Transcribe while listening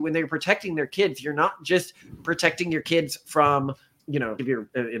when they're protecting their kids, you're not just protecting your kids from, if you're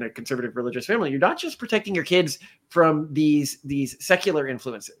in a conservative religious family, you're not just protecting your kids from these secular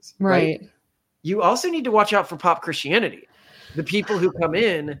influences, right? You also need to watch out for pop Christianity. The people who come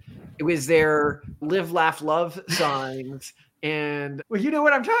in with their live, laugh, love signs. And well, you know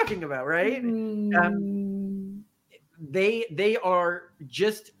what I'm talking about, right? They are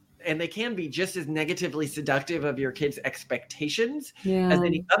just, and they can be just as negatively seductive of your kids' expectations as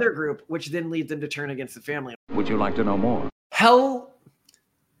any other group, which then leads them to turn against the family. Would you like to know more?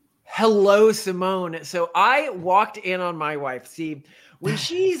 Hello, Simone. So I walked in on my wife. See, when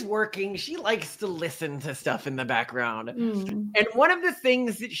she's working, she likes to listen to stuff in the background. And one of the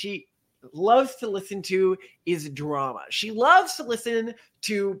things that she loves to listen to is drama. She loves to listen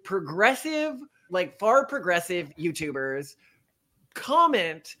to progressive, like far progressive YouTubers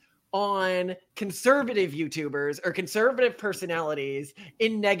comment on conservative YouTubers or conservative personalities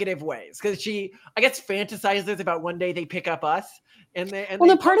in negative ways. Because she, I guess, fantasizes about one day they pick up us.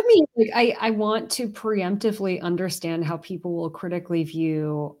 The part of me, like, I want to preemptively understand how people will critically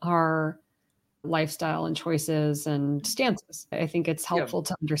view our lifestyle and choices and stances. I think it's helpful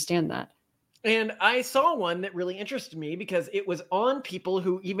to understand that. And I saw one that really interested me because it was on people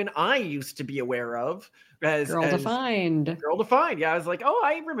who even I used to be aware of as Girl Defined. Yeah, I was like, oh,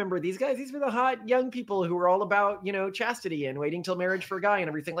 I remember these guys. These were the hot young people who were all about, chastity and waiting till marriage for a guy and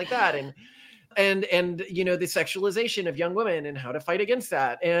everything like that. And the sexualization of young women and how to fight against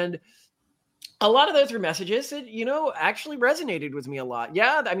that. And a lot of those were messages that, actually resonated with me a lot.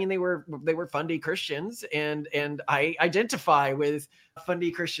 Yeah. I mean, they were Fundy Christians and I identify with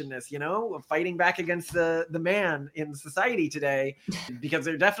Fundy Christianness, fighting back against the man in society today, because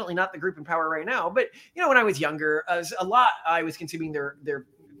they're definitely not the group in power right now. But, when I was younger, I was consuming their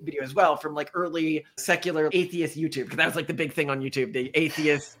video as well from like early secular atheist YouTube, because that was like the big thing on YouTube, the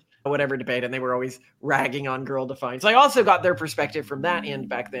atheist whatever debate, and they were always ragging on Girl Defined. So I also got their perspective from that end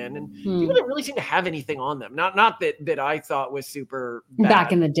back then, and people didn't really seem to have anything on them. Not that I thought was super bad.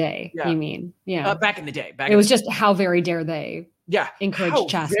 Back in the day, you mean? Yeah, back in the day. It was just how very dare they? Yeah, encourage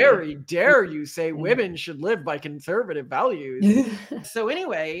chastity. How very dare you say women should live by conservative values? So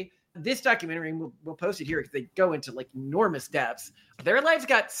anyway, this documentary, we'll post it here because they go into like enormous depths. Their lives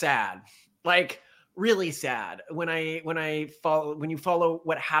got sad, like really sad when you follow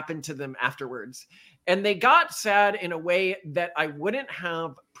what happened to them afterwards. And they got sad in a way that I wouldn't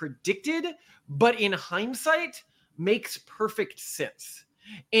have predicted, but in hindsight makes perfect sense.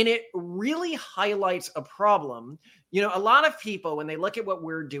 And it really highlights a problem. A lot of people, when they look at what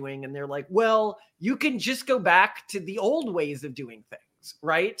we're doing and they're like, well, you can just go back to the old ways of doing things,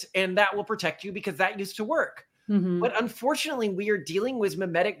 right? And that will protect you because that used to work. But unfortunately, we are dealing with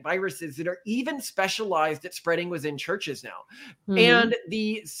memetic viruses that are even specialized at spreading within churches now. And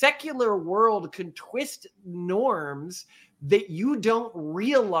the secular world can twist norms that you don't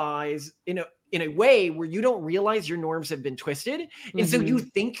realize in a way where you don't realize your norms have been twisted. And so you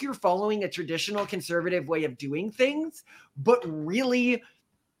think you're following a traditional conservative way of doing things, but really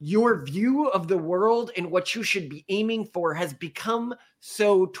your view of the world and what you should be aiming for has become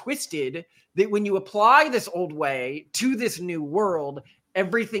so twisted that when you apply this old way to this new world,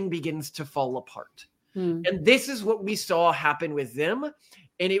 everything begins to fall apart. And this is what we saw happen with them.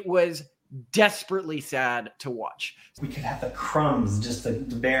 And it was desperately sad to watch. We could have the crumbs, just the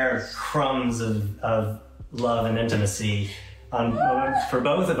bare crumbs of love and intimacy for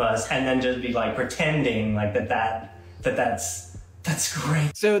both of us, and then just be like pretending like that's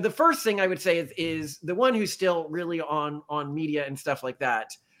great. So the first thing I would say is the one who's still really on media and stuff like that.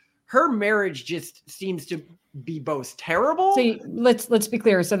 Her marriage just seems to be both terrible. So let's be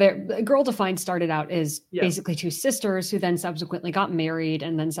clear. So Girl Defined started out as basically two sisters who then subsequently got married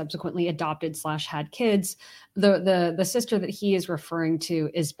and then subsequently adopted / had kids. The sister that he is referring to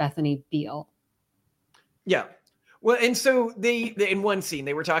is Bethany Beal. Yeah. Well, and so they in one scene,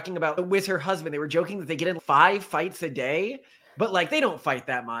 they were talking about with her husband, they were joking that they get in 5 fights a day, but like, they don't fight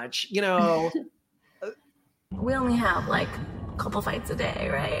that much, We only have like couple fights a day,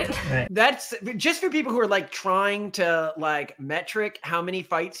 right? That's just for people who are like trying to like metric how many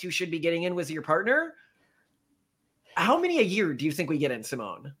fights you should be getting in with your partner. How many a year do you think we get in,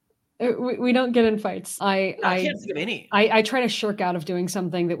 Simone? We don't get in fights. I can't think of any. I try to shirk out of doing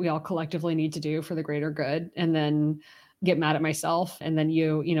something that we all collectively need to do for the greater good, and then get mad at myself. And then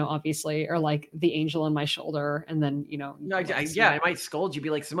you obviously are like the angel on my shoulder. And then, I might scold you, be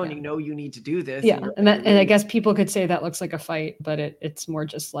like, Simone, you need to do this. Yeah. And I guess people could say that looks like a fight, but it's more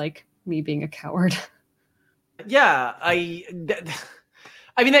just like me being a coward. Yeah. I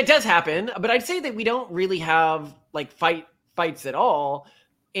mean, that does happen, but I'd say that we don't really have like fights at all.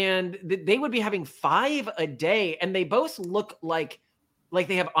 and they would be having 5 a day, and they both look like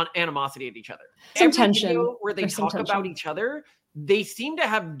they have animosity at each other. Some Every tension video where they There's some talk about tension. each other, they seem to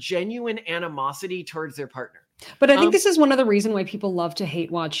have genuine animosity towards their partner. But I think this is one of the reasons why people love to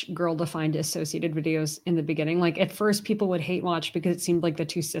hate watch girl-defined associated videos in the beginning. Like at first people would hate watch because it seemed like the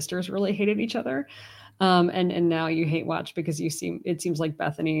two sisters really hated each other. And now you hate watch because it seems like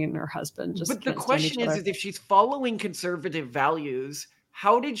Bethany and her husband just But the can't stand question each other. is if she's following conservative values,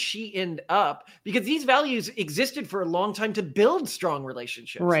 how did she end up? Because these values existed for a long time to build strong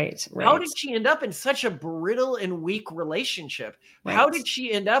relationships. Right. How did she end up in such a brittle and weak relationship? Right. How did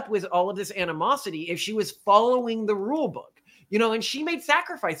she end up with all of this animosity if she was following the rule book? And she made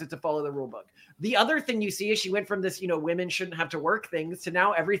sacrifices to follow the rule book. The other thing you see is she went from this, women shouldn't have to work things to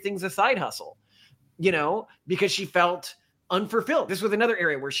now everything's a side hustle, because she felt unfulfilled. This was another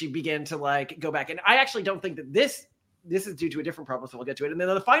area where she began to go back. And I actually don't think that this is due to a different problem, so we'll get to it. And then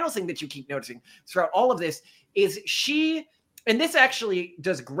the final thing that you keep noticing throughout all of this is and this actually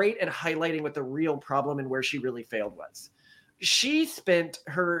does great at highlighting what the real problem and where she really failed was. She spent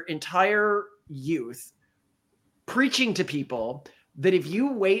her entire youth preaching to people that if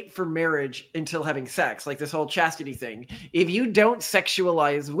you wait for marriage until having sex, like this whole chastity thing, if you don't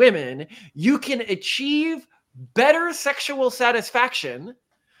sexualize women, you can achieve better sexual satisfaction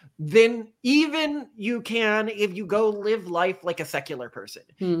than even you can if you go live life like a secular person.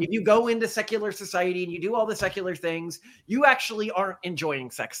 If you go into secular society and you do all the secular things, you actually aren't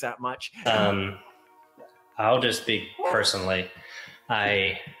enjoying sex that much. I'll just speak personally.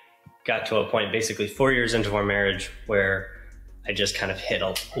 I got to a point basically 4 years into our marriage where I just kind of hit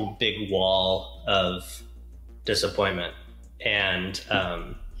a big wall of disappointment and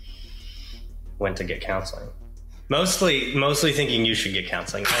went to get counseling. Mostly thinking you should get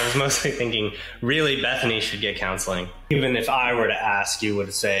counseling. I was mostly thinking, really, Bethany should get counseling. Even if I were to ask, you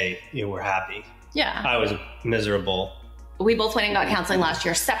would say you were happy. Yeah. I was miserable. We both went and got counseling last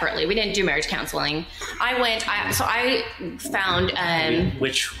year separately. We didn't do marriage counseling. I found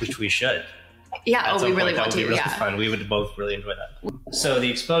which we should. Yeah. We really want to. That would be really Yeah. fun. We would both really enjoy that. So the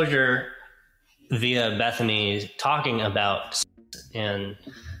exposure via Bethany talking about and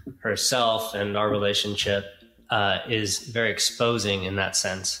herself and our relationship is very exposing in that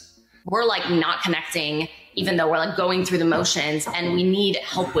sense. We're not connecting, even though we're going through the motions, and we need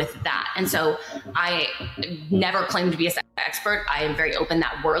help with that. And so I never claim to be a sex expert. I am very open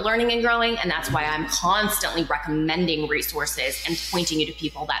that we're learning and growing. And that's why I'm constantly recommending resources and pointing you to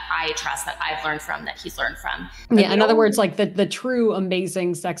people that I trust, that I've learned from, that he's learned from. Yeah. In other words, the true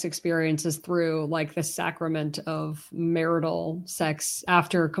amazing sex experience is through the sacrament of marital sex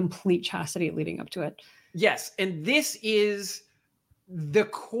after complete chastity leading up to it. Yes. And this is the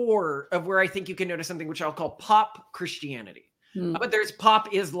core of where I think you can notice something which I'll call pop Christianity. But there's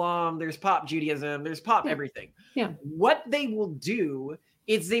pop Islam, there's pop Judaism, there's pop everything. Yeah. What they will do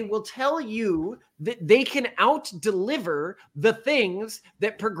is they will tell you that they can out-deliver the things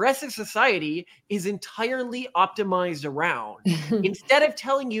that progressive society is entirely optimized around, instead of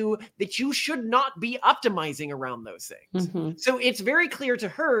telling you that you should not be optimizing around those things. Mm-hmm. So it's very clear to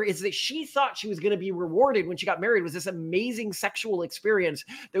her is that she thought she was going to be rewarded when she got married was this amazing sexual experience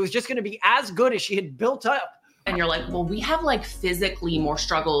that was just going to be as good as she had built up. And you're like, well, we have physically more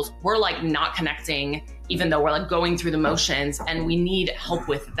struggles. We're not connecting, even though we're going through the motions, and we need help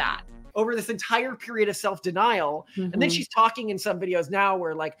with that. Over this entire period of self-denial. Mm-hmm. And then she's talking in some videos now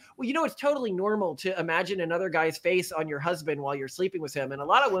where it's totally normal to imagine another guy's face on your husband while you're sleeping with him. And a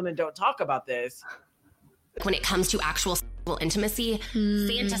lot of women don't talk about this. When it comes to actual sexual intimacy,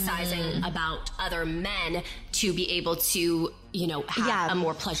 fantasizing about other men to be able to, have a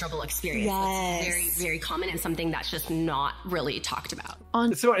more pleasurable experience. Yes. That's very, very common and something that's just not really talked about.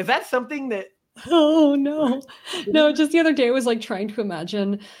 So is that something that... Oh, no. No, just the other day I was trying to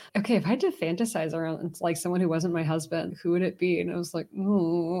imagine, okay, if I had to fantasize around someone who wasn't my husband, who would it be? And I was like,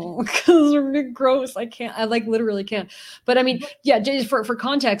 oh, because they're gross. I can't, I literally can't. But I mean, yeah, just for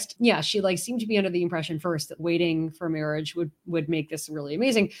context, yeah, she seemed to be under the impression first that waiting for marriage would make this really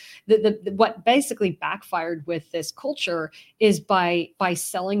amazing. What basically backfired with this culture is by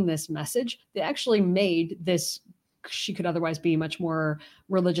selling this message, they actually made this, she could otherwise be much more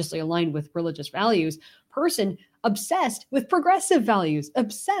religiously aligned with religious values, person obsessed with progressive values,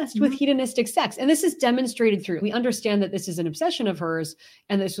 obsessed with hedonistic sex. And this is demonstrated through, we understand that this is an obsession of hers,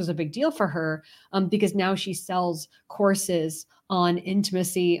 and this was a big deal for her because now she sells courses on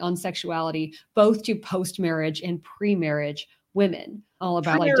intimacy, on sexuality, both to post-marriage and pre-marriage women, all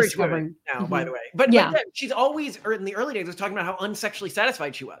about like marriage discovering now, by the way. But yeah, she's always, or in the early days, was talking about how unsexually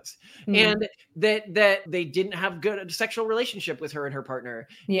satisfied she was, and that they didn't have good sexual relationship with her and her partner,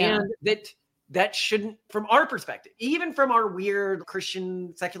 and that shouldn't, from our perspective, even from our weird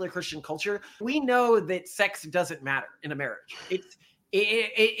secular Christian culture, we know that sex doesn't matter in a marriage.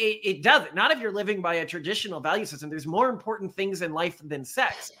 It doesn't. Not if you're living by a traditional value system. There's more important things in life than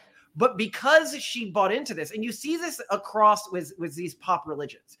sex. But because she bought into this, and you see this across with these pop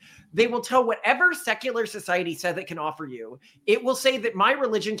religions, they will tell whatever secular society says it can offer you, it will say that my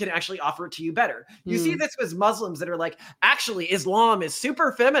religion can actually offer it to you better. You see this with Muslims that are like, actually, Islam is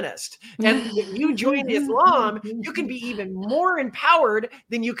super feminist. And if you join Islam, you can be even more empowered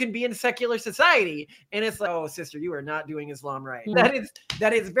than you can be in secular society. And it's like, oh, sister, you are not doing Islam right.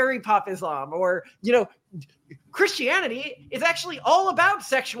 That is very pop Islam. Or, Christianity is actually all about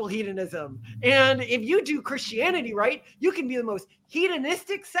sexual hedonism. And if you do Christianity right, you can be the most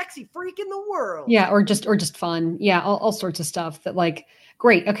hedonistic, sexy freak in the world. Yeah, or just fun. Yeah, all sorts of stuff that like,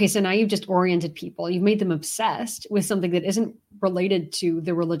 great. Okay, so now you've just oriented people. You've made them obsessed with something that isn't related to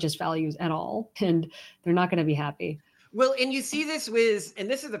the religious values at all. And they're not going to be happy. Well, and you see this with, and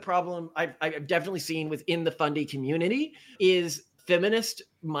this is the problem I've definitely seen within the Fundy community, is feminist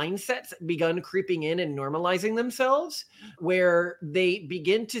mindsets begun creeping in and normalizing themselves, where they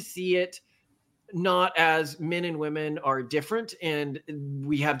begin to see it not as men and women are different and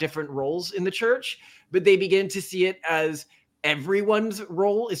we have different roles in the church, but they begin to see it as everyone's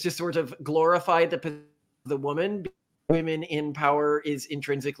role is to sort of glorify the woman. Women in power is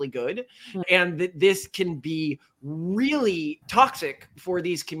intrinsically good. And that this can be really toxic for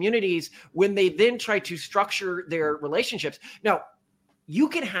these communities when they then try to structure their relationships. Now, you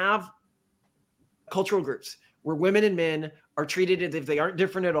can have cultural groups where women and men are treated as if they aren't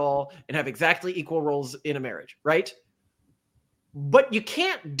different at all and have exactly equal roles in a marriage, right? But you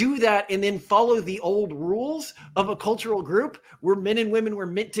can't do that and then follow the old rules of a cultural group where men and women were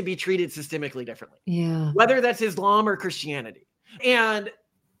meant to be treated systemically differently. Yeah. Whether that's Islam or Christianity. And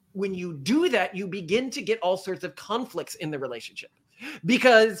when you do that, you begin to get all sorts of conflicts in the relationship.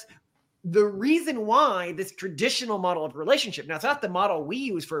 Because the reason why this traditional model of relationship, now it's not the model we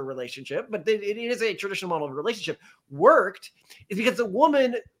use for a relationship, but it is a traditional model of relationship, worked, is because the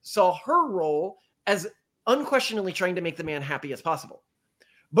woman saw her role as unquestionably trying to make the man happy as possible.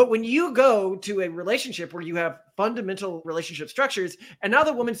 But when you go to a relationship where you have fundamental relationship structures, and now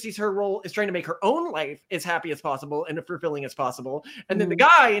the woman sees her role is trying to make her own life as happy as possible and as fulfilling as possible, and then the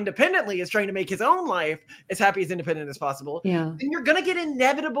guy independently is trying to make his own life as happy as independent as possible, then you're going to get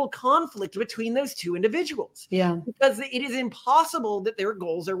inevitable conflict between those two individuals. Yeah. Because it is impossible that their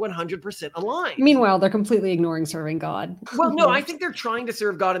goals are 100% aligned. Meanwhile, they're completely ignoring serving God. Well, no, I think they're trying to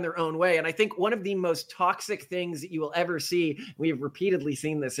serve God in their own way. And I think one of the most toxic things that you will ever see, we have repeatedly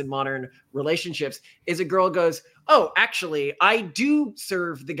seen this in modern relationships, is a girl goes, oh, actually, I do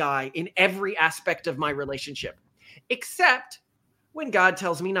serve the guy in every aspect of my relationship, except when God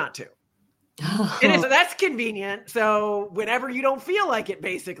tells me not to. And that's convenient. So whenever you don't feel like it,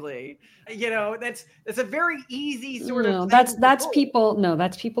 basically, that's a very easy sort of. That's people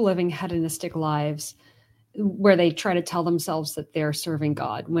living hedonistic lives where they try to tell themselves that they're serving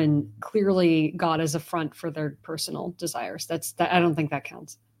God when clearly God is a front for their personal desires. I don't think that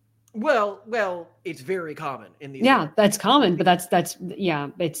counts. Well, it's very common in these. Yeah, that's common, but it's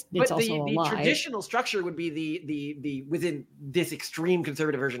also a lie. The traditional structure would be the within this extreme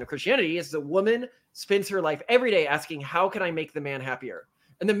conservative version of Christianity is the woman spends her life every day asking, how can I make the man happier?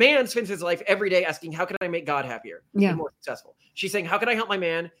 And the man spends his life every day asking, how can I make God happier and more successful? She's saying, how can I help my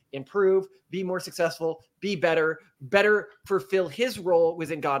man improve, be more successful, be better fulfill his role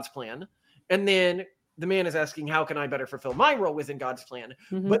within God's plan? And then the man is asking, how can I better fulfill my role within God's plan?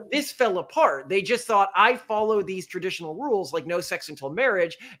 Mm-hmm. But this fell apart. They just thought, I follow these traditional rules, like no sex until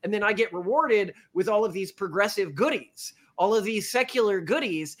marriage, and then I get rewarded with all of these progressive goodies, all of these secular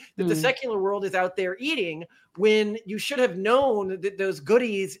goodies that the secular world is out there eating, when you should have known that those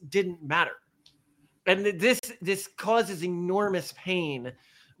goodies didn't matter. And this causes enormous pain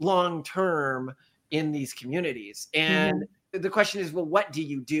long-term in these communities. And the question is, well, what do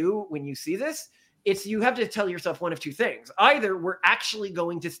you do when you see this? You have to tell yourself one of two things. Either we're actually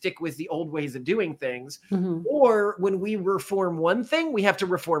going to stick with the old ways of doing things, or when we reform one thing, we have to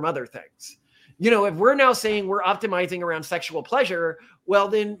reform other things. If we're now saying we're optimizing around sexual pleasure, well,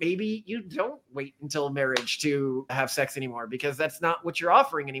 then maybe you don't wait until marriage to have sex anymore, because that's not what you're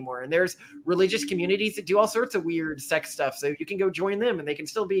offering anymore. And there's religious communities that do all sorts of weird sex stuff. So you can go join them and they can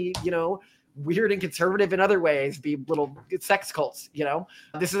still be, weird and conservative in other ways, be little sex cults, you know?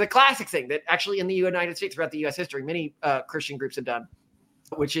 This is a classic thing that actually in the United States, throughout the US history, many Christian groups have done,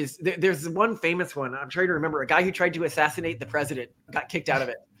 which is, there's one famous one. I'm trying to remember, a guy who tried to assassinate the president got kicked out of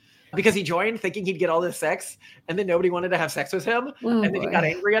it because he joined thinking he'd get all this sex, and then nobody wanted to have sex with him. And then he got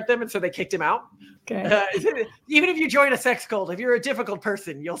angry at them, and so they kicked him out. Okay. Even if you join a sex cult, if you're a difficult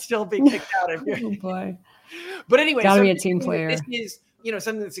person, you'll still be kicked out of here. Oh boy. But anyway, gotta be a team player. This is, you know,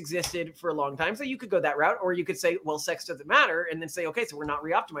 something that's existed for a long time. So you could go that route, or you could say, well, sex doesn't matter, and then say, okay, so we're not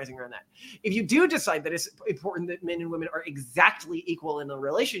re-optimizing around that. If you do decide that it's important that men and women are exactly equal in a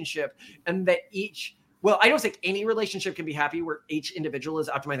relationship, and that each, well, I don't think any relationship can be happy where each individual is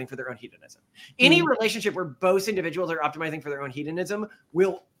optimizing for their own hedonism. Any relationship where both individuals are optimizing for their own hedonism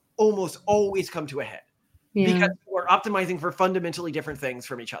will almost always come to a head because we're optimizing for fundamentally different things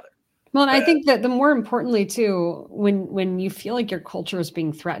from each other. Well, and I think that the more importantly too, when you feel like your culture is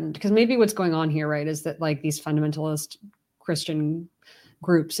being threatened, because maybe what's going on here, right, is that like these fundamentalist Christian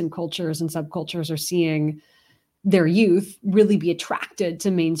groups and cultures and subcultures are seeing their youth really be attracted to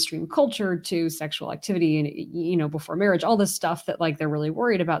mainstream culture, to sexual activity and, you know, before marriage, all this stuff that like they're really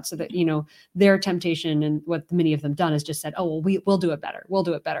worried about, so that, you know, their temptation and what many of them done is just said, oh, well, we'll do it better. We'll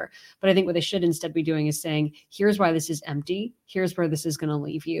do it better. But I think what they should instead be doing is saying, here's why this is empty. Here's where this is going to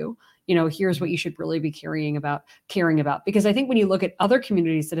leave you. You know, here's what you should really be caring about. Because I think when you look at other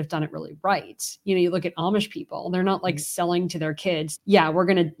communities that have done it really right, you know, you look at Amish people, they're not like selling to their kids, yeah, we're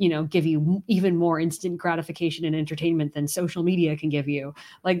going to, you know, give you even more instant gratification and entertainment than social media can give you.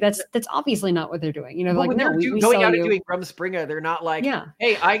 Like that's obviously not what they're doing. You know, like, no, they're going out and doing Rumspringa, they're not like,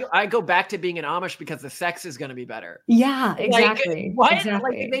 hey, I go back to being an Amish because the sex is going to be better. Yeah, exactly. Like, what?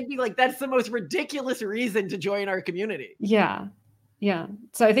 Exactly. Like, they'd be like, that's the most ridiculous reason to join our community. Yeah. Yeah.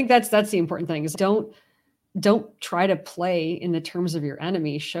 So I think that's the important thing is don't try to play in the terms of your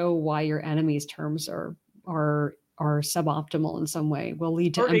enemy. Show why your enemy's terms are suboptimal in some way, will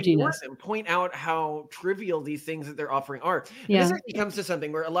lead to emptiness. And point out how trivial these things that they're offering are. Yeah. This actually comes to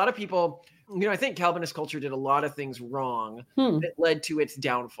something where a lot of people, you know, I think Calvinist culture did a lot of things wrong that led to its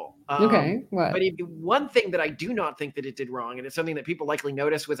downfall. Okay. What? But one thing that I do not think that it did wrong, and it's something that people likely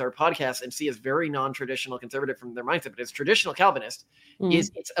notice with our podcast and see as very non-traditional conservative from their mindset, but as traditional Calvinist,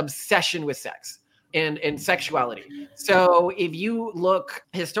 is its obsession with sex and sexuality. So if you look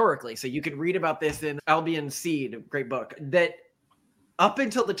historically, so you can read about this in Albion's Seed, a great book, that up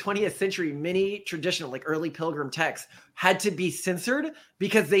until the 20th century, many traditional, like early pilgrim texts had to be censored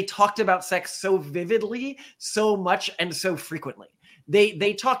because they talked about sex so vividly, so much, and so frequently.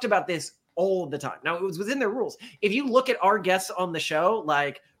 They talked about this all the time. Now, it was within their rules. If you look at our guests on the show,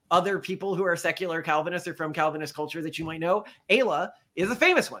 like other people who are secular Calvinists or from Calvinist culture that you might know, Ayla is a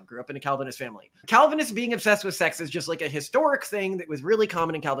famous one, grew up in a Calvinist family. Calvinists being obsessed with sex is just like a historic thing that was really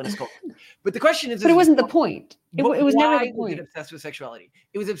common in Calvinist culture. But the question is... But it wasn't the point. It was never the point. Why was it obsessed with sexuality?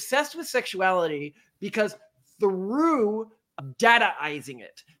 It was obsessed with sexuality because through dataizing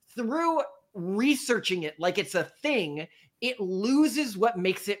it, through researching it like it's a thing, it loses what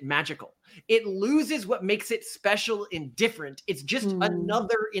makes it magical. It loses what makes it special and different. It's just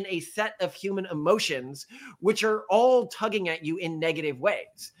another in a set of human emotions, which are all tugging at you in negative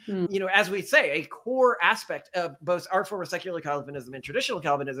ways. You know, as we say, a core aspect of both our form of secular Calvinism and traditional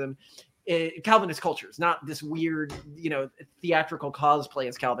Calvinism, Calvinist cultures, not this weird, you know, theatrical cosplay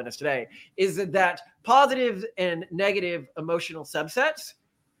as Calvinists today, is that positive and negative emotional subsets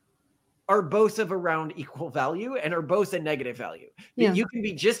are both of around equal value and are both a negative value. Yeah. You can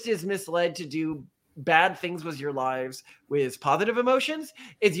be just as misled to do bad things with your lives with positive emotions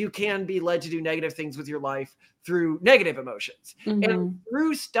as you can be led to do negative things with your life through negative emotions. And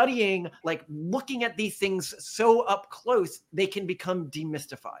through studying, like looking at these things so up close, they can become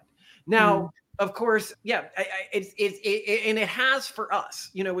demystified. Now, of course, yeah, and it has for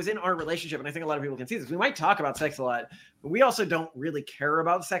us, you know, within our relationship, and I think a lot of people can see this, we might talk about sex a lot, but we also don't really care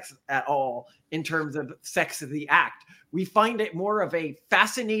about sex at all in terms of sex of the act. We find it more of a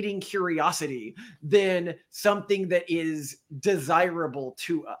fascinating curiosity than something that is desirable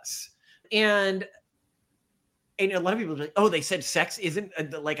to us. And a lot of people are like, oh, they said sex isn't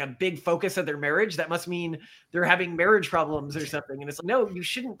like a big focus of their marriage. That must mean they're having marriage problems or something. And it's like, no, you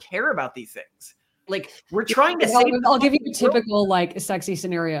shouldn't care about these things. Like we're trying to say. I'll give you a typical like sexy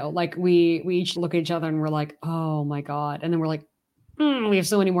scenario. Like we each look at each other and we're like, oh my God. And then we're like, we have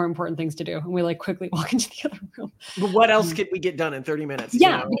so many more important things to do. And we like quickly walk into the other room. But what else could we get done in 30 minutes?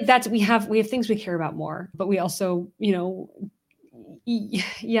 Yeah, you know? we have things we care about more, but we also, you know,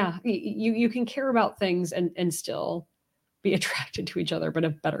 yeah, you can care about things and still be attracted to each other, but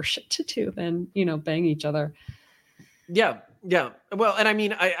have better shit to do than, you know, bang each other. Yeah. Yeah. Well, and I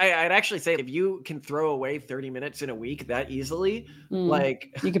mean, I'd actually say if you can throw away 30 minutes in a week that easily, like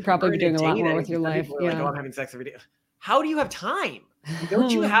you could probably be doing a lot more with your life. Yeah. Like, oh, I'm having sex every day. How do you have time?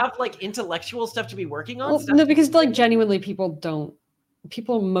 Don't you have like intellectual stuff to be working on? Well, no, because like genuinely people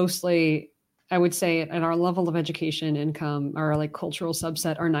mostly, I would say at our level of education, income, our like cultural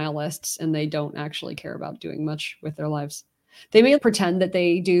subset are nihilists, and they don't actually care about doing much with their lives. They may pretend that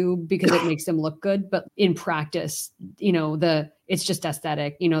they do because it makes them look good, but in practice, it's just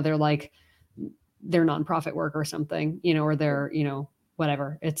aesthetic. They're like, they're nonprofit work or something, or they're,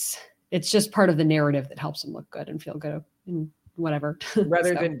 whatever. It's just part of the narrative that helps them look good and feel good and whatever.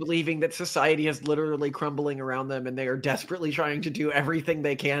 Rather than believing that society is literally crumbling around them and they are desperately trying to do everything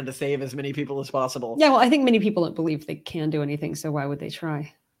they can to save as many people as possible. Yeah, well, I think many people don't believe they can do anything, so why would they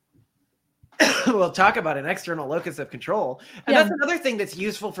try? We'll talk about an external locus of control. And that's another thing that's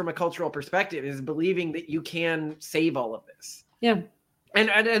useful from a cultural perspective, is believing that you can save all of this. Yeah.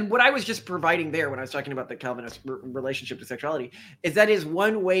 And what I was just providing there when I was talking about the Calvinist relationship to sexuality is that is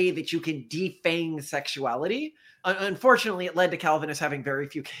one way that you can defang sexuality. Unfortunately, it led to Calvinists having very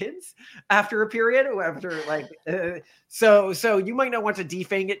few kids after a period. So you might not want to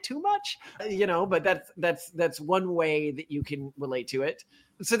defang it too much, but that's one way that you can relate to it.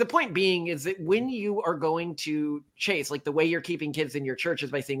 So the point being is that when you are going to chase, like the way you're keeping kids in your church is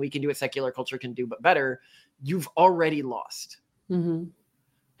by saying we can do what secular culture can do, but better, you've already lost. Mm-hmm.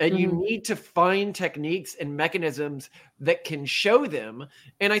 And you need to find techniques and mechanisms that can show them.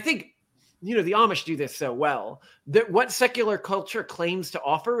 And I think, the Amish do this so well, that what secular culture claims to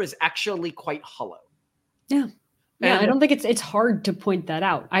offer is actually quite hollow. Yeah. Yeah, I don't think it's hard to point that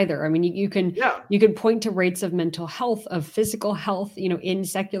out either. I mean, you can point to rates of mental health, of physical health, in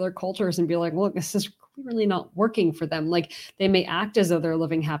secular cultures and be like, look, this is clearly not working for them. Like, they may act as though they're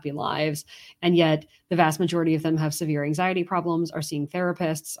living happy lives, and yet the vast majority of them have severe anxiety problems, are seeing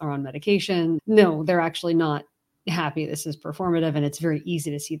therapists, are on medication. No, they're actually not happy. This is performative, and it's very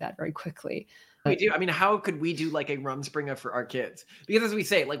easy to see that very quickly. We do. I mean, how could we do like a Rumspringa for our kids? Because as we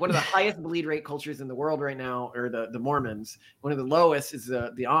say, like one of the highest bleed rate cultures in the world right now are the Mormons. One of the lowest is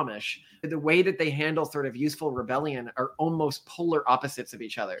the Amish. The way that they handle sort of useful rebellion are almost polar opposites of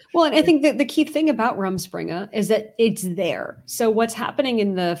each other. Well, and I think that the key thing about Rumspringa is that it's there. So what's happening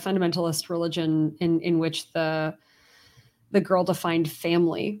in the fundamentalist religion in which the girl-defined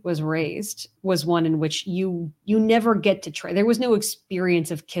family was raised was one in which you never get to try. There was no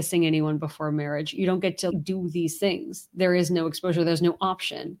experience of kissing anyone before marriage. You don't get to do these things. There is no exposure. There's no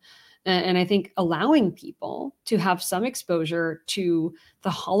option. And I think allowing people to have some exposure to the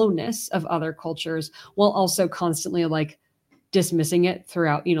hollowness of other cultures while also constantly like dismissing it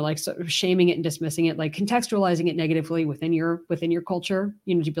throughout, like sort of shaming it and dismissing it, like contextualizing it negatively within your culture,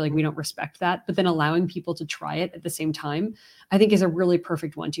 to be like, we don't respect that, but then allowing people to try it at the same time, I think is a really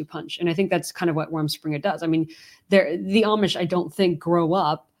perfect 1-2 punch. And I think that's kind of what Rumspringa does. I mean, the Amish, I don't think grow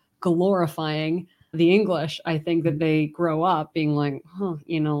up glorifying the English. I think that they grow up being like,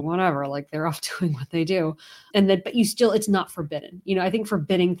 whatever, like they're off doing what they do. And then, but it's not forbidden. I think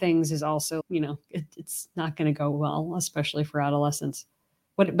forbidding things is also, it's not going to go well, especially for adolescents.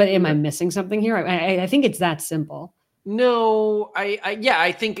 But am I missing something here? I think it's that simple. No,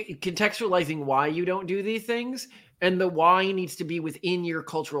 I think contextualizing why you don't do these things, and the why needs to be within your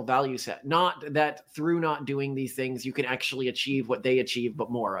cultural value set, not that through not doing these things, you can actually achieve what they achieve, but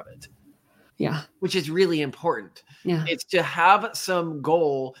more of it. Yeah. Which is really important. Yeah. It's to have some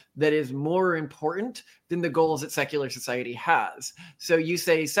goal that is more important than the goals that secular society has. So you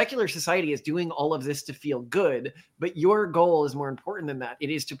say secular society is doing all of this to feel good, but your goal is more important than that. It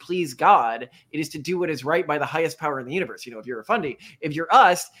is to please God. It is to do what is right by the highest power in the universe. If you're a Fundy, if you're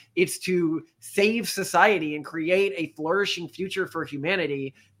us, it's to save society and create a flourishing future for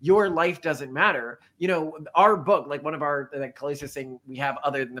humanity. Your life doesn't matter. Our book, like one of our, like closest thing we have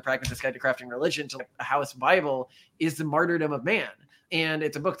other than the Pragmatist Guide to Crafting Religion, to a House Bible, is The Martyrdom of Man. And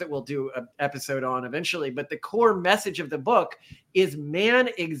it's a book that we'll do an episode on eventually. But the core message of the book is man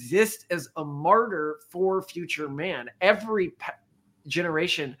exists as a martyr for future man. Every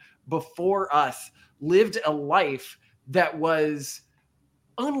generation before us lived a life that was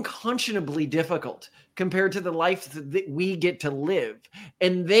unconscionably difficult compared to the life that we get to live.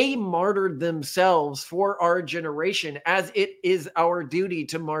 And they martyred themselves for our generation, as it is our duty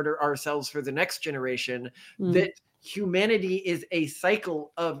to martyr ourselves for the next generation. That humanity is a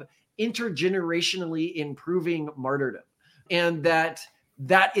cycle of intergenerationally improving martyrdom. And that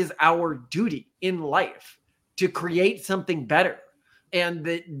is our duty in life, to create something better. And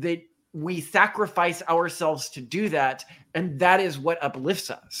that we sacrifice ourselves to do that. And that is what uplifts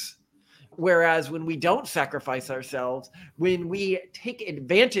us. Whereas when we don't sacrifice ourselves, when we take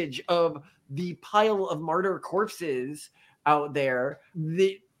advantage of the pile of martyr corpses out there,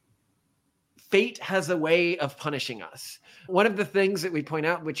 the fate has a way of punishing us. One of the things that we point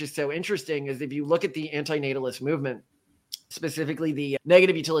out, which is so interesting, is if you look at the antinatalist movement, specifically the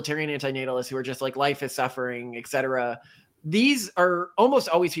negative utilitarian antinatalists who are just like life is suffering, etc. These are almost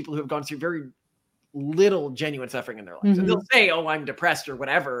always people who have gone through very little genuine suffering in their lives. And they'll say, oh, I'm depressed or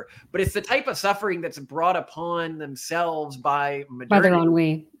whatever, but it's the type of suffering that's brought upon themselves by modernity. By their own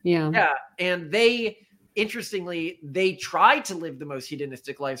way. Yeah. Yeah. And they, interestingly, they try to live the most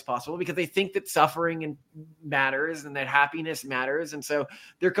hedonistic lives possible because they think that suffering matters and that happiness matters. And so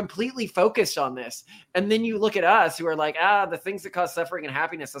they're completely focused on this. And then you look at us who are like, the things that cause suffering and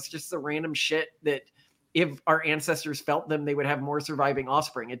happiness, that's just the random shit that if our ancestors felt them, they would have more surviving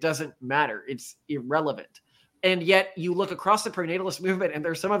offspring. It doesn't matter. It's irrelevant. And yet you look across the prenatalist movement and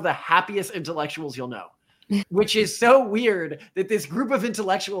they're some of the happiest intellectuals you'll know. Which is so weird that this group of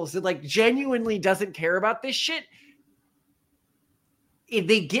intellectuals that like genuinely doesn't care about this shit,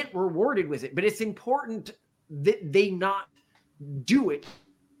 they get rewarded with it. But it's important that they not do it,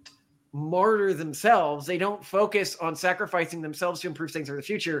 martyr themselves. They don't focus on sacrificing themselves to improve things for the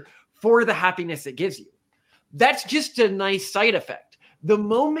future for the happiness it gives you. That's just a nice side effect. The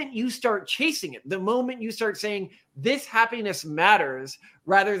moment you start chasing it, the moment you start saying this happiness matters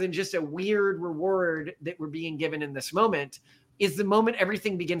rather than just a weird reward that we're being given in this moment, is the moment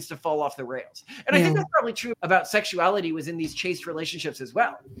everything begins to fall off the rails. And I think that's probably true about sexuality within these chaste relationships as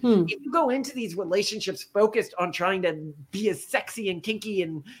well. If you go into these relationships focused on trying to be as sexy and kinky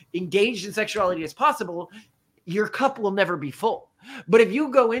and engaged in sexuality as possible, your cup will never be full. But if you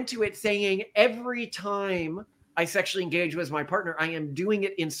go into it saying every time I sexually engage with my partner, I am doing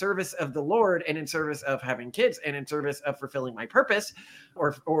it in service of the Lord and in service of having kids and in service of fulfilling my purpose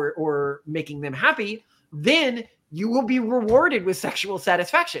or making them happy, then you will be rewarded with sexual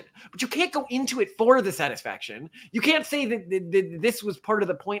satisfaction. But you can't go into it for the satisfaction. You can't say that this was part of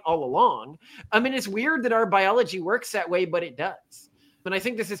the point all along. I mean, it's weird that our biology works that way, but it does. And I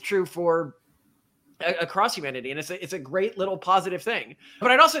think this is true for across humanity, and it's a great little positive thing.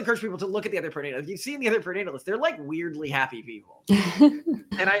 But I'd also encourage people to look at the other prenatalists. You've seen the other prenatalists; they're like weirdly happy people, and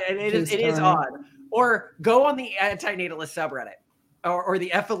it is odd. Or go on the antinatalist subreddit or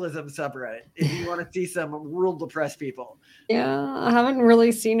the ephilism subreddit if you want to see some real depressed people. Yeah, I haven't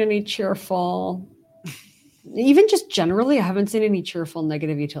really seen any cheerful. Even just generally, I haven't seen any cheerful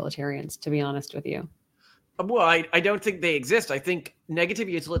negative utilitarians, to be honest with you. Well, I don't think they exist. I think negative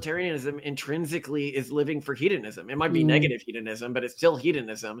utilitarianism intrinsically is living for hedonism. It might be negative hedonism, but it's still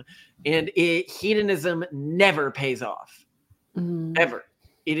hedonism. And hedonism never pays off. Ever.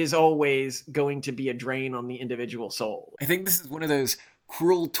 It is always going to be a drain on the individual soul. I think this is one of those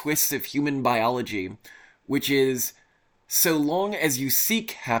cruel twists of human biology, which is so long as you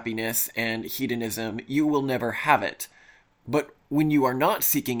seek happiness and hedonism, you will never have it. But when you are not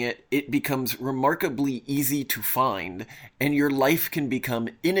seeking it, it becomes remarkably easy to find, and your life can become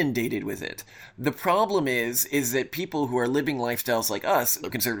inundated with it. The problem is that people who are living lifestyles like us,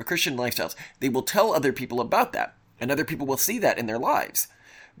 conservative Christian lifestyles, they will tell other people about that, and other people will see that in their lives.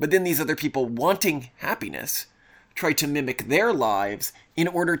 But then these other people wanting happiness try to mimic their lives in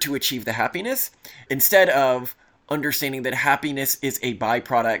order to achieve the happiness, instead of understanding that happiness is a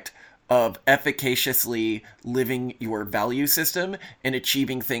byproduct of efficaciously living your value system and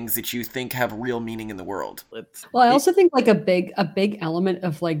achieving things that you think have real meaning in the world. Well, I also think like a big element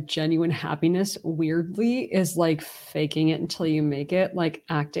of like genuine happiness, weirdly, is like faking it until you make it, like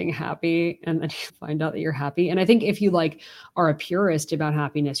acting happy and then you find out that you're happy. And I think if you like are a purist about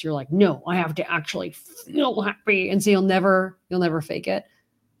happiness, you're like, no, I have to actually feel happy. And so you'll never fake it.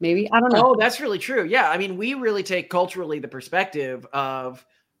 Maybe. I don't know. Oh, that's really true. Yeah. I mean, we really take culturally the perspective of,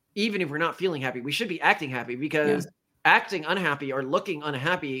 even if we're not feeling happy, we should be acting happy, because acting unhappy or looking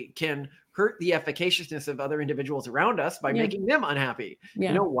unhappy can hurt the efficaciousness of other individuals around us by making them unhappy.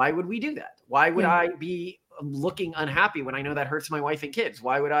 You know, why would we do that? Why would I be looking unhappy when I know that hurts my wife and kids?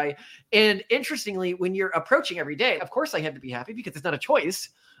 Why would I? And interestingly, when you're approaching every day, of course I have to be happy because it's not a choice.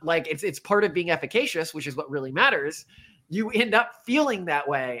 Like it's part of being efficacious, which is what really matters. You end up feeling that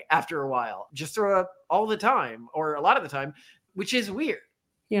way after a while, just all the time or a lot of the time, which is weird.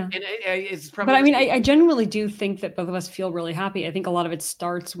 Yeah. And it's probably, but I mean, I genuinely do think that both of us feel really happy. I think a lot of it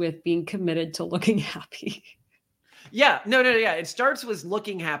starts with being committed to looking happy. Yeah, no. Yeah, it starts with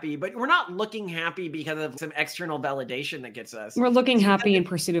looking happy, but we're not looking happy because of some external validation that gets us. We're looking happy in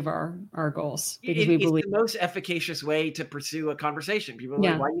pursuit of our goals because we believe it's the most efficacious way to pursue a conversation. People are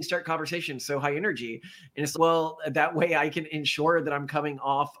like, why do you start conversations so high energy? And it's well, that way I can ensure that I'm coming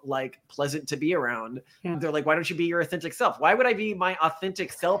off like pleasant to be around. Yeah. They're like, why don't you be your authentic self? Why would I be my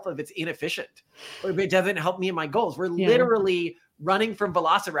authentic self if it's inefficient? Or if it doesn't help me in my goals? We're literally running from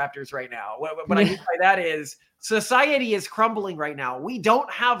velociraptors right now. What I mean by that is society is crumbling right now. We don't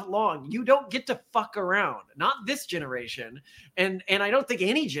have long. You don't get to fuck around. Not this generation. And I don't think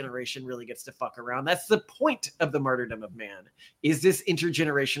any generation really gets to fuck around. That's the point of the martyrdom of man, is this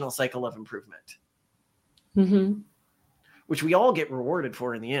intergenerational cycle of improvement. Mm-hmm. Which we all get rewarded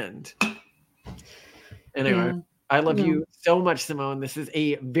for in the end. Anyway, I love you so much, Simone. This is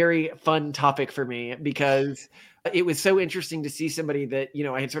a very fun topic for me because it was so interesting to see somebody that,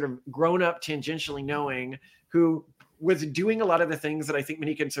 I had sort of grown up tangentially knowing, who was doing a lot of the things that I think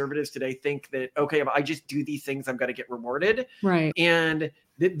many conservatives today think that, okay, if I just do these things, I'm going to get rewarded. Right. And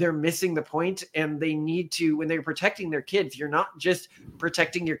they're missing the point, and they need to, when they're protecting their kids, you're not just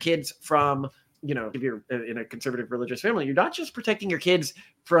protecting your kids from, if you're in a conservative religious family, you're not just protecting your kids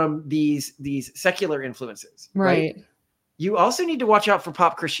from these secular influences. Right. You also need to watch out for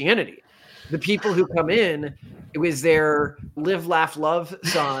pop Christianity. The people who come in with their live, laugh, love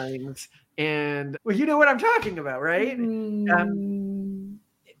signs. And well, you know what I'm talking about, right?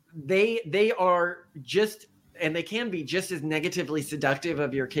 They are just, and they can be just as negatively seductive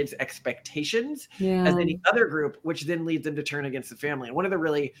of your kids' expectations as any other group, which then leads them to turn against the family. And one of the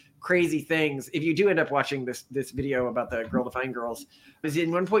really crazy things, if you do end up watching this video about the Girl Define girls, is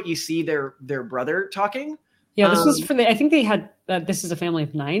in one point you see their brother talking. Yeah, this was for I think they had, this is a family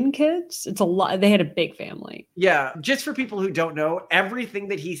of 9 kids. It's a lot. They had a big family. Yeah. Just for people who don't know, everything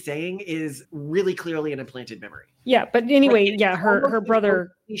that he's saying is really clearly an implanted memory. Yeah. But anyway, her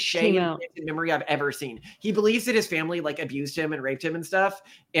brother came out. Memory I've ever seen. He believes that his family abused him and raped him and stuff.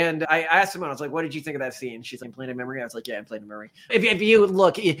 And I asked him, I was like, what did you think of that scene? She's like, implanted memory. I was like, yeah, implanted memory. If you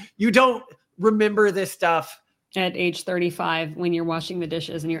look, you don't remember this stuff at age 35 when you're washing the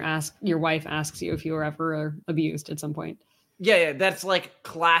dishes and your wife asks you if you were ever abused at some point. Yeah, that's like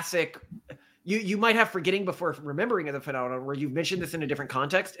classic. You might have forgetting before remembering of the phenomenon, where you've mentioned this in a different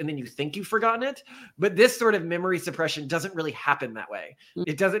context and then you think you've forgotten it. But this sort of memory suppression doesn't really happen that way.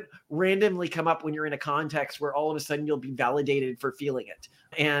 It doesn't randomly come up when you're in a context where all of a sudden you'll be validated for feeling it.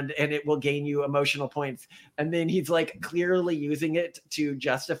 And it will gain you emotional points. And then he's clearly using it to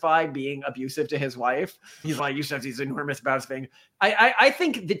justify being abusive to his wife. He's like, I used to have these enormous bouts thing. I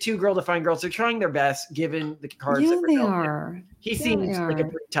think the 2 Girl Define girls are trying their best given the cards that they are. He seems like a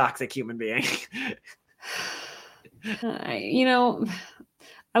pretty toxic human being.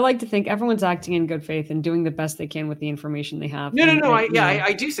 I like to think everyone's acting in good faith and doing the best they can with the information they have. No.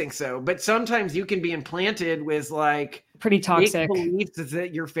 I do think so. But sometimes you can be implanted with pretty toxic beliefs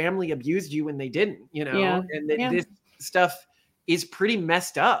that your family abused you when they didn't, and that this stuff is pretty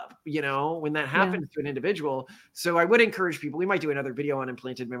messed up, when that happens to an individual. So I would encourage people, we might do another video on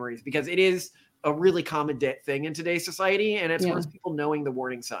implanted memories, because it is a really common thing in today's society. And it's worth people knowing the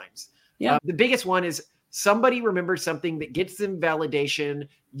warning signs. Yeah. The biggest one is somebody remembers something that gets them validation,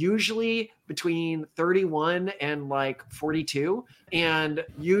 usually between 31 and 42, and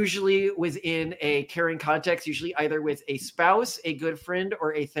usually was in a caring context, usually either with a spouse, a good friend,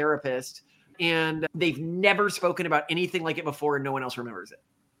 or a therapist. And they've never spoken about anything like it before, and no one else remembers it.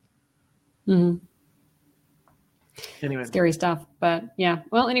 Mm-hmm. Anyway. Scary stuff. But yeah.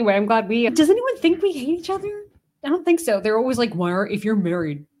 Well, anyway, I'm glad does anyone think we hate each other? I don't think so. They're always like, if you're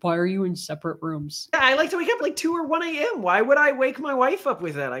married, why are you in separate rooms? Yeah, I like to wake up 2 or 1 a.m. Why would I wake my wife up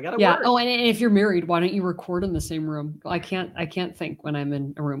with that? I gotta work. Oh, and if you're married, why don't you record in the same room? I can't think when I'm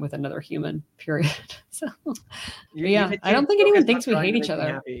in a room with another human, period. So I don't think anyone thinks we hate each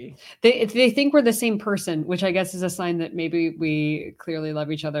other. They think we're the same person, which I guess is a sign that maybe we clearly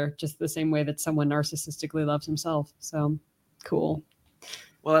love each other just the same way that someone narcissistically loves himself. So cool.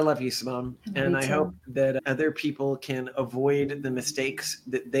 Well, I love you, Simone, and I hope that other people can avoid the mistakes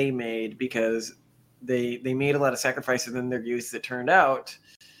that they made, because they made a lot of sacrifices in their youth that turned out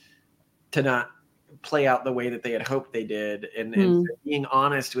to not play out the way that they had hoped they did. And being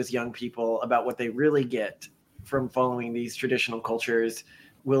honest with young people about what they really get from following these traditional cultures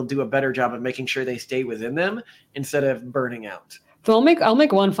will do a better job of making sure they stay within them instead of burning out. So I'll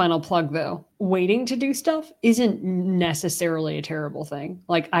make one final plug though. Waiting to do stuff isn't necessarily a terrible thing.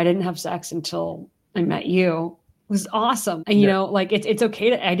 I didn't have sex until I met you. was awesome. And, you know, like it's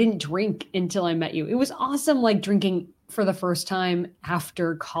okay I didn't drink until I met you. It was awesome, like drinking for the first time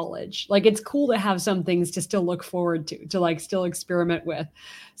after college. Like, it's cool to have some things to still look forward to like still experiment with.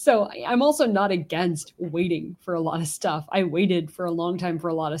 So I'm also not against waiting for a lot of stuff. I waited for a long time for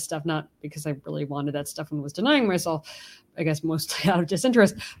a lot of stuff, not because I really wanted that stuff and was denying myself, I guess mostly out of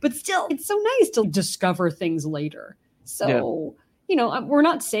disinterest, but still, it's so nice to discover things later. So, you know, we're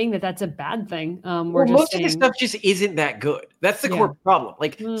not saying that that's a bad thing. We're just most saying, of the stuff just isn't that good. That's the core problem.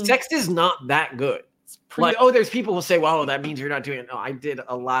 Like, sex is not that good. Like, there's people who say, well, that means you're not doing it. No, I did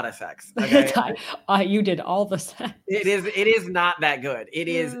a lot of sex. Okay? You did all the sex. It is not that good. It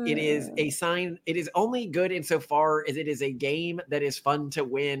is a sign. It is only good insofar as it is a game that is fun to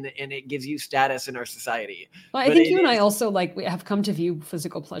win and it gives you status in our society. Well, I think you and I also we have come to view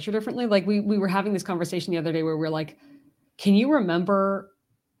physical pleasure differently. Like we were having this conversation the other day where we're like, can you remember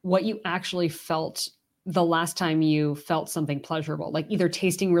what you actually felt the last time you felt something pleasurable, like either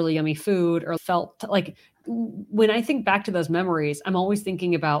tasting really yummy food or felt like, when I think back to those memories, I'm always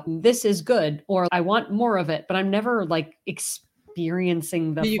thinking about this is good or I want more of it, but I'm never like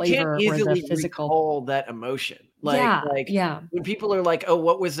experiencing the flavor or the physical. Recall that emotion. When people are like, oh,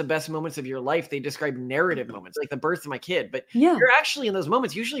 what was the best moments of your life? They describe narrative moments, like the birth of my kid. But you're actually in those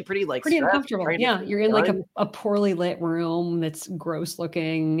moments usually pretty uncomfortable. Yeah, you're in like a poorly lit room that's gross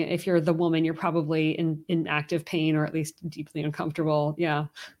looking. If you're the woman, you're probably in active pain or at least deeply uncomfortable. Yeah.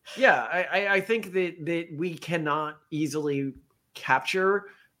 Yeah, I think that we cannot easily capture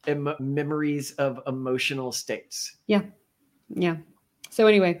memories of emotional states. Yeah. Yeah. So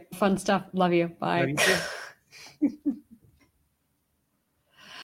anyway, fun stuff. Love you. Bye. Love you too.